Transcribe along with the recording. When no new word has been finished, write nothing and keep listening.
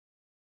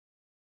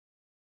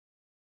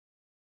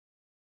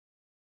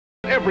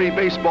Every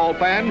baseball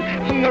fan,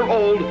 young or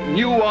old,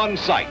 knew on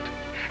sight.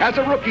 As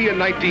a rookie in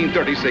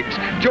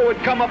 1936, Joe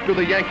had come up to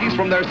the Yankees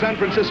from their San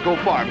Francisco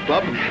farm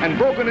club and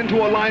broken into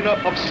a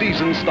lineup of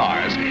seasoned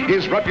stars.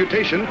 His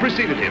reputation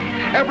preceded him.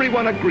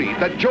 Everyone agreed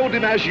that Joe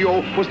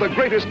Dimaggio was the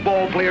greatest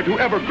ball player to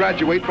ever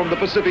graduate from the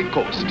Pacific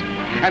Coast.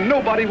 And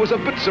nobody was a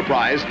bit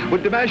surprised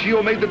when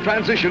Dimaggio made the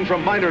transition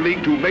from minor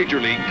league to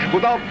major league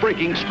without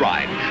breaking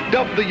stride.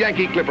 Dubbed the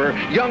Yankee Clipper,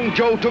 young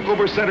Joe took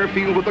over center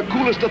field with the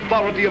coolest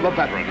authority of a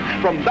veteran.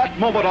 From that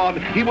moment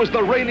on, he was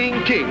the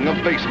reigning king of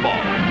baseball.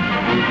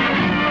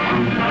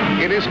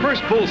 In his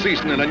first full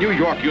season in a New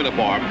York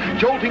uniform,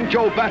 Jolting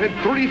Joe batted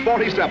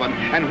 .347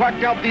 and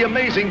whacked out the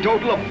amazing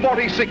total of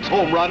 46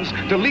 home runs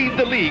to lead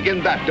the league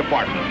in that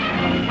department.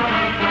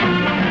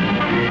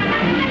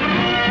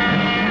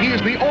 He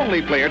is the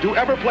only player to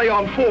ever play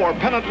on 4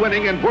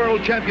 pennant-winning and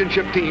world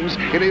championship teams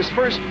in his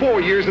first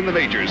 4 years in the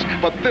majors.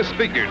 But this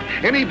figured.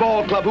 Any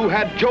ball club who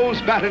had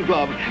Joe's bat and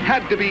glove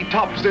had to be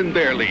tops in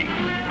their league.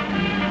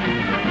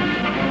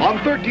 On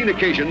 13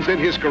 occasions in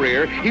his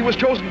career, he was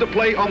chosen to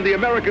play on the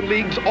American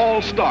League's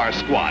All-Star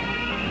squad.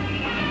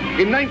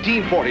 In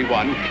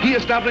 1941, he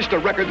established a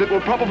record that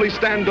will probably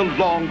stand a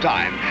long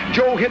time.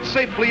 Joe hit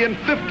safely in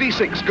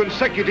 56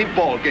 consecutive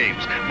ball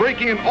games,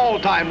 breaking an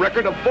all-time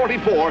record of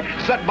 44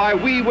 set by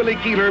Wee Willie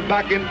Keeler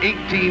back in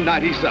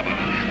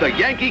 1897. The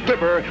Yankee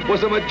Clipper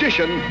was a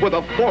magician with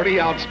a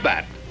 40-ounce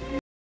bat.